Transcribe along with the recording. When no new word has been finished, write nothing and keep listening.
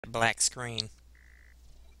Black screen.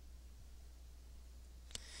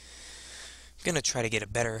 I'm gonna try to get a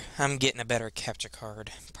better. I'm getting a better capture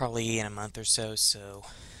card probably in a month or so. So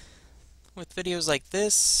with videos like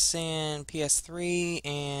this and PS3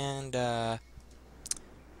 and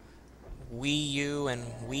Wii U and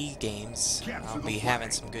Wii games, I'll be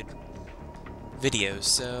having some good videos.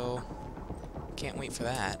 So can't wait for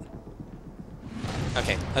that.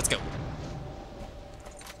 Okay, let's go.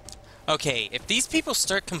 Okay, if these people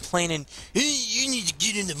start complaining, hey, you need to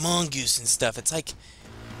get into Mongoose and stuff, it's like,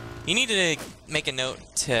 you need to make a note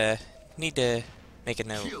to, Kill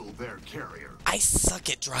their carrier. I suck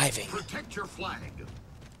at driving. Protect your flag.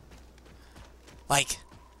 Like,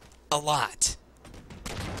 a lot.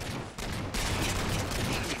 Enemy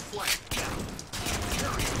flag down.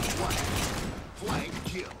 Carrier flag. Flag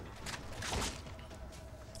kill.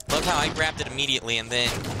 Love how I grabbed it immediately and then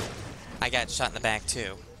I got shot in the back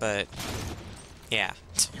too, but, yeah.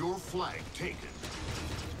 Your flag taken.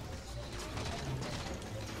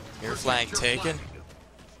 Your flag Protect your taken? flag.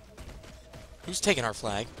 Who's taking our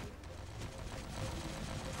flag?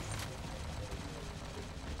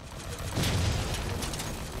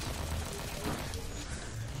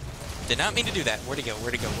 Did not mean to do that. Where'd he go?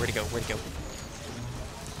 Where'd he go? Where'd he go? Where'd he go?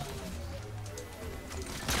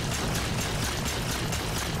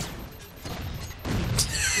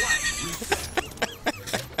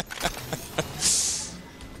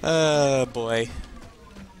 Oh boy.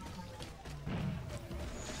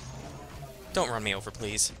 Don't run me over,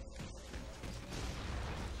 please.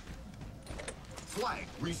 Flag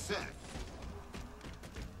reset.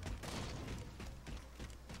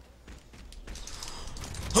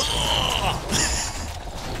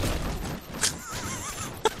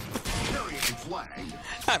 Carrying flag.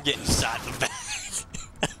 I'm getting shot in the back.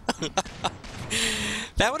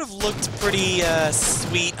 That would have looked pretty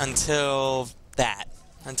sweet until that.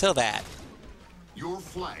 Until that. Your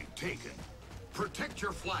flag taken. Protect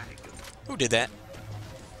your flag. Who did that?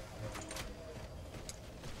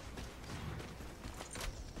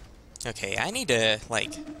 Okay, I need to,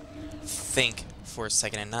 like, think for a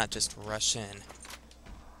second and not just rush in.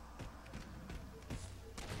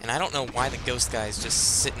 And I don't know why the ghost guy is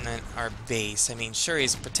just sitting at our base. I mean, sure,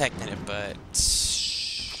 he's protecting it, but...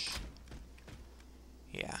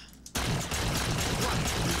 yeah.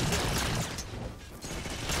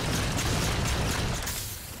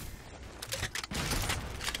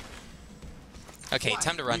 Okay,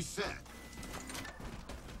 time to run. Reset.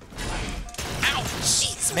 Ow!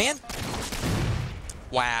 Jeez, man!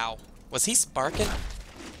 Wow. Was he sparking?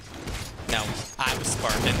 No, I was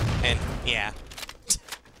sparking. And, yeah.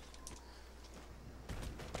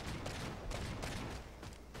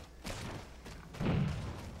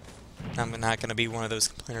 I'm not going to be one of those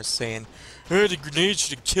complainers saying, oh, the grenade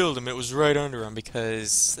should have killed him, it was right under him,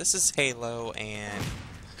 because this is Halo, and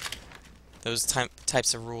those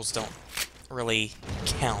types of rules don't really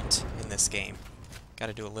count in this game.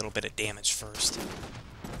 Gotta do a little bit of damage first.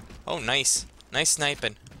 Oh, nice. Nice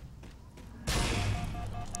sniping.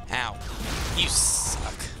 Ow. You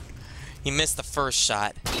suck. You missed the first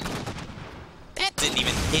shot. That didn't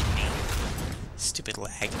even hit me. Stupid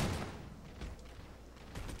lag.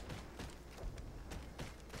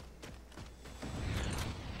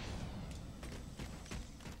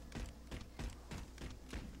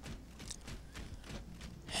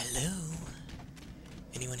 Hello?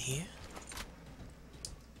 Anyone here?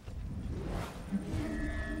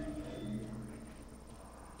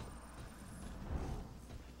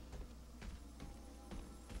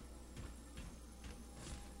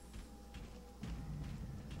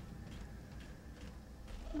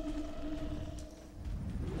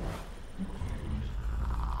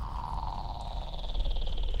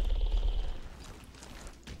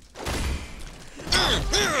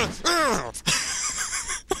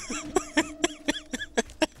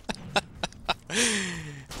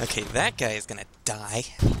 Okay, that guy is gonna die.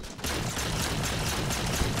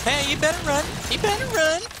 Hey, you better run! You better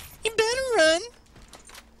run! You better run!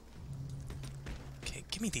 Okay,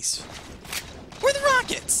 give me these. Where are the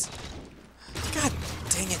rockets? God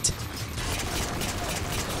dang it.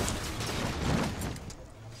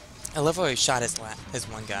 I love how he shot his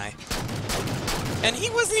one guy. And he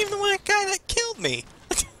wasn't even the one guy that killed me!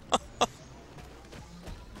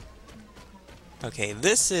 Okay,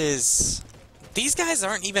 this is... These guys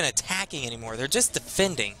aren't even attacking anymore, they're just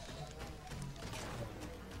defending.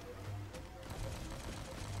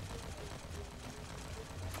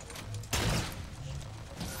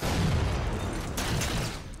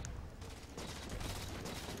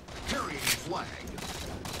 Carrying flag.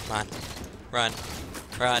 Come on. Run.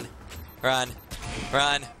 Run. Run.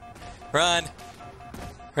 Run. Run.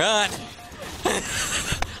 Run!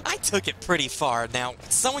 I took it pretty far. Now,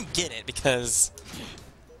 someone get it, because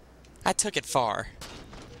I took it far.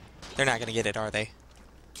 They're not gonna get it, are they?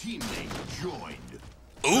 Teammate joined.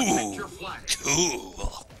 Ooh! Protect your flag.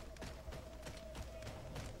 Cool!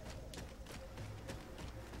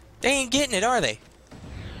 They ain't getting it, are they?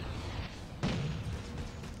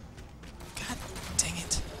 God dang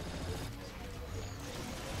it.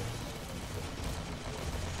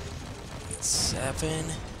 It's 7,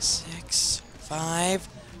 6, 5,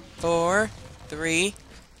 4, 3.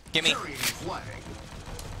 Give me. Carrying flag.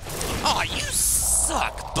 Aw, you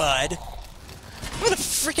suck, bud. Where the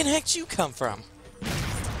freaking heck did you come from?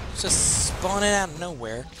 Just spawning out of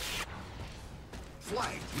nowhere.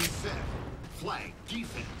 Flag reset. Flag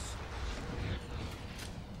defense.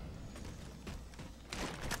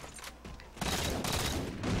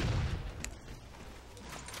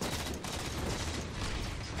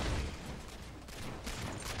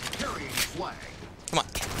 Carrying flag. Come on.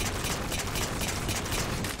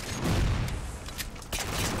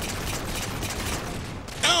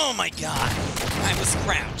 Oh my god! I was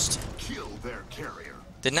crouched. Kill their carrier.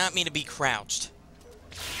 Did not mean to be crouched.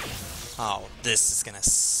 Oh, this is gonna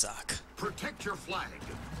suck. Protect your flag.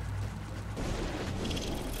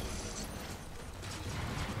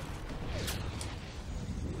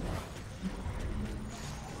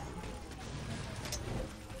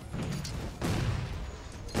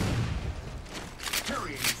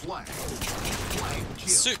 Carrying flag. Flag kill.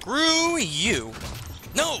 Screw you!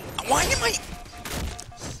 No! Why am I...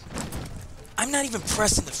 I'm not even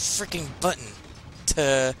pressing the freaking button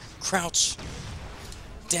to crouch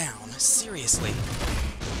down. Seriously.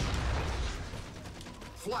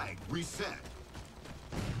 Flag reset.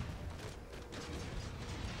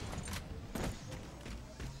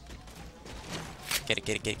 Get it,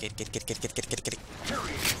 get it, get it, get it, get it, get it, get it, get it, get it.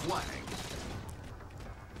 Carrying flag.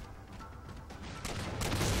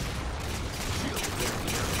 Kill their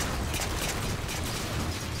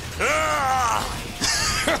Ah!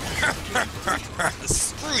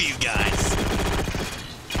 Screw you guys.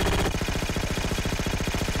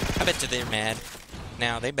 I bet you they're mad.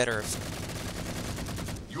 Now they better.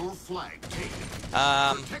 Your flag taken.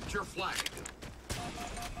 Protect your flag.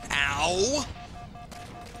 Ow!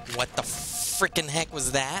 What the frickin' heck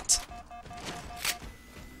was that?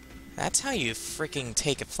 That's how you freaking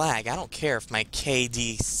take a flag. I don't care if my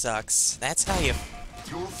KD sucks. That's how you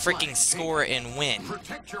Your freaking flag score taken. and win.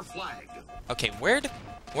 Protect your flag. Okay,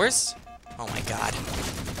 where's... Oh my god.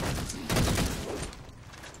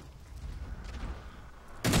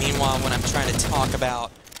 Meanwhile, when I'm trying to talk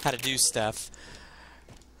about how to do stuff,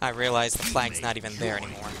 I realize the flag's not even there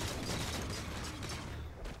anymore.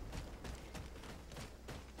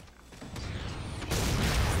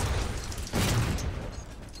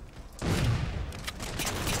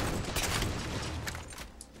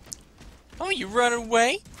 Oh, you run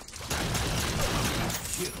away?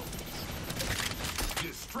 Kill.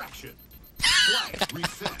 Distraction. Flag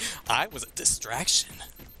reset. I was a distraction.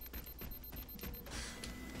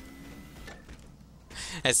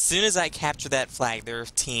 As soon as I capture that flag, their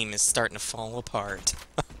team is starting to fall apart.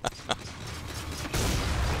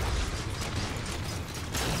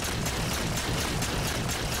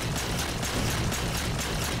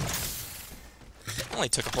 Only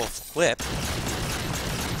took a whole flip.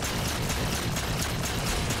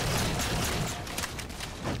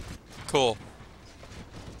 Cool.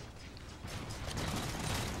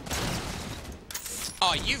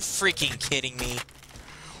 Oh, you freaking kidding me?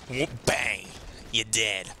 Whoop, bang! You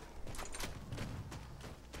dead.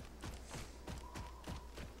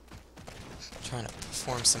 Trying to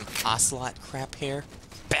perform some ocelot crap here.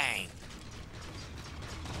 Bang!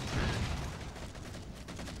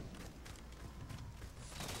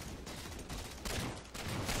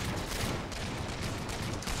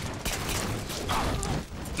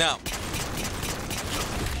 No.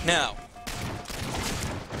 No.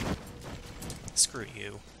 Screw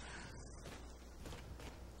you.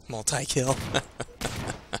 Multi-kill.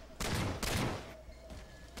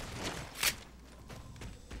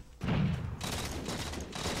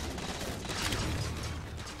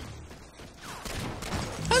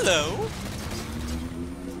 Hello.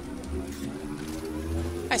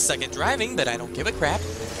 I suck at driving, but I don't give a crap.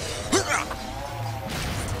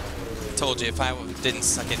 Told you if I didn't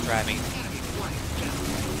suck at driving.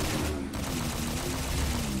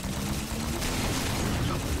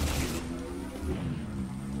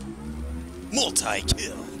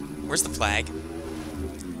 Multi-kill. Where's the flag?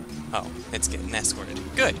 Oh, it's getting escorted.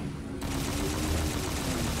 Good.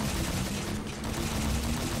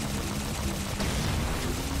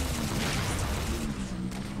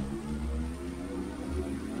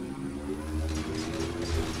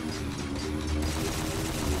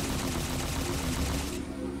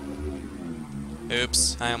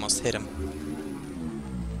 Oops, I almost hit him.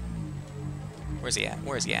 Where's he at?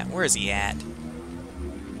 Where's he at? Where is he at?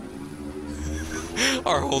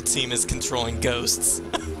 Our whole team is controlling ghosts.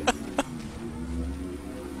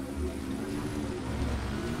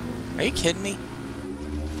 Are you kidding me?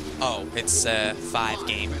 Oh, it's a 5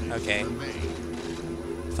 game. Okay.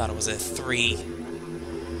 Thought it was a 3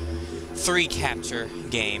 capture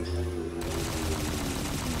game.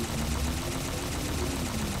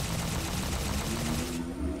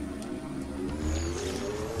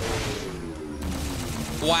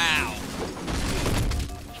 Wow.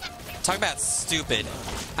 Talk about stupid.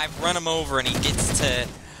 I've run him over and he gets to...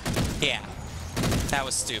 Yeah. That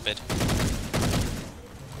was stupid.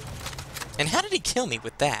 And how did he kill me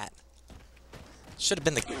with that? Should have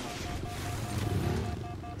been the...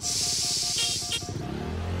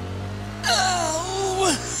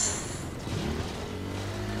 Oh!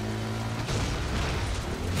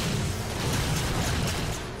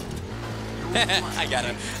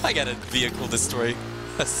 I got a vehicle destroy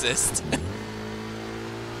assist.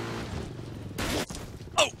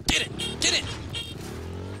 Oh, get it! Get it!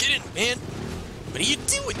 Get it, man! What are you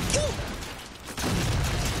doing? Go!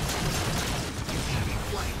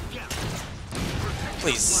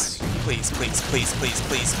 Please, please, please, please, please,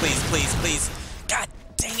 please, please, please, please. God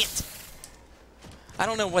dang it! I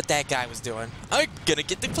don't know what that guy was doing. I'm gonna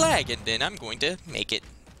get the flag, and then I'm going to make it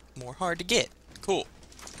more hard to get. Cool.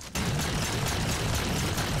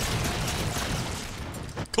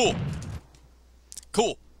 Cool.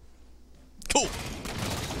 Cool. Cool.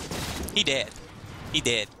 He dead. He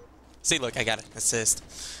dead. See, look, I got an assist.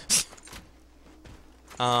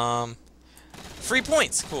 3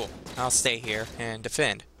 points. Cool. I'll stay here and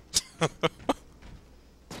defend.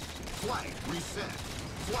 Flag reset.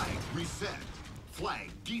 Flag reset. Flag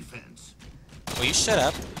defense. Will you shut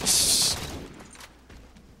up?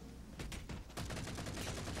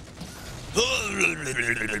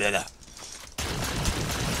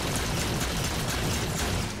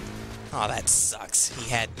 Oh, that sucks. He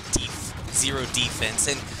had 0 defense,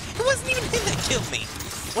 and it wasn't even him that killed me.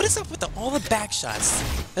 What is up with all the back shots?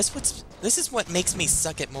 This is what makes me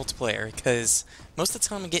suck at multiplayer, because most of the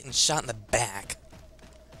time I'm getting shot in the back.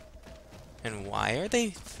 And why are they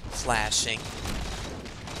flashing?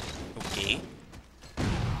 Okay.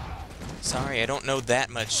 Sorry, I don't know that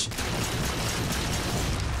much.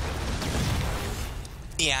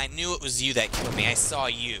 Yeah, I knew it was you that killed me. I saw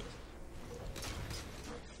you.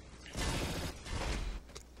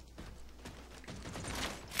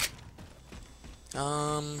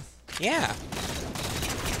 Yeah.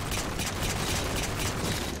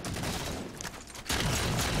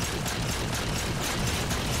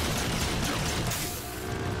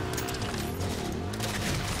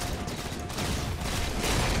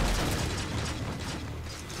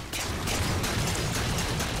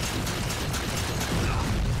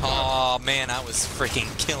 Oh man, I was freaking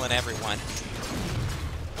killing everyone.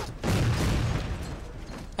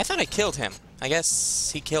 I thought I killed him. I guess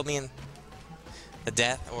he killed me in the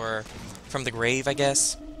death, or from the grave, I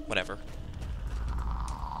guess. Whatever.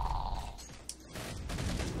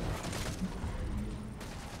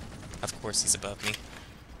 Of course he's above me.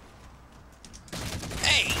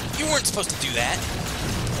 Hey! You weren't supposed to do that!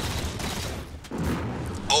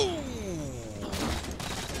 Oh!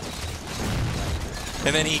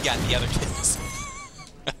 And then he got the other kills.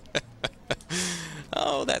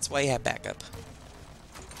 Oh, that's why you have backup.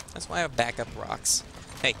 That's why I have backup rocks.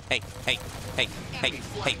 Hey, hey, hey, hey, hey,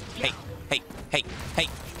 hey, hey, hey, hey, hey,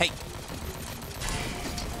 hey.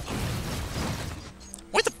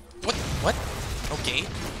 What the? What? Okay.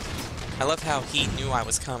 I love how he knew I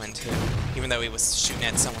was coming, too. Even though he was shooting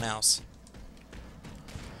at someone else.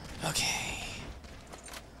 Okay.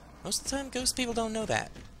 Most of the time, ghost people don't know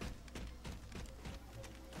that.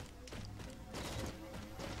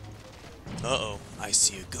 Uh-oh, I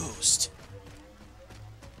see a ghost.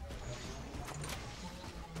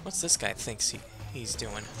 What's this guy thinks he's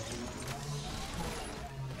doing?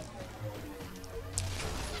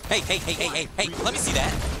 Hey, hey, hey, hey, hey, hey, let me see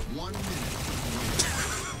that. 1 minute.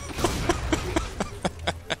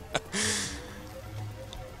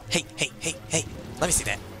 Hey, hey, hey, hey, let me see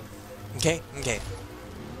that. Okay, okay.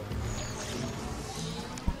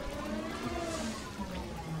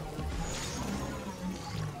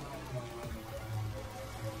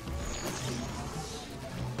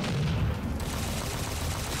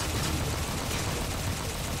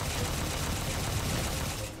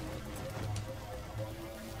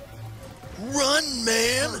 Run,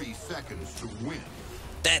 man! 30 seconds to win.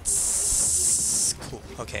 That's cool.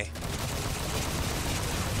 Okay.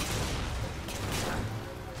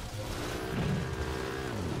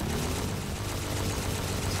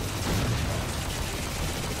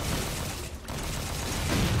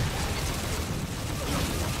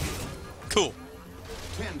 Cool.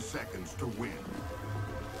 10 seconds to win.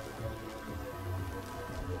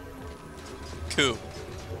 Cool.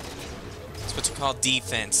 That's what you call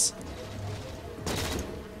defense.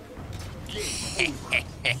 Game over.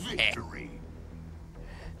 Victory.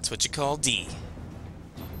 That's what you call D.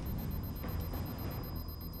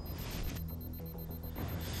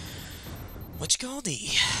 What you call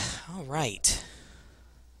D. Alright.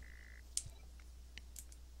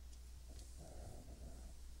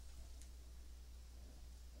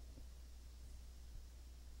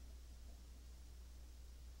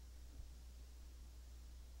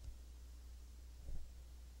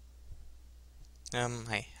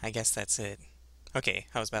 I guess that's it. Okay,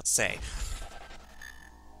 I was about to say.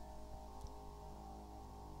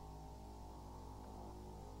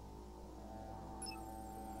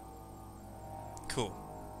 Cool.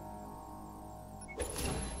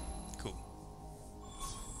 Cool.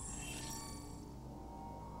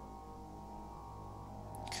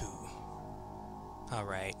 Cool.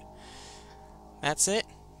 Alright. That's it.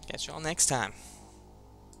 Catch y'all next time.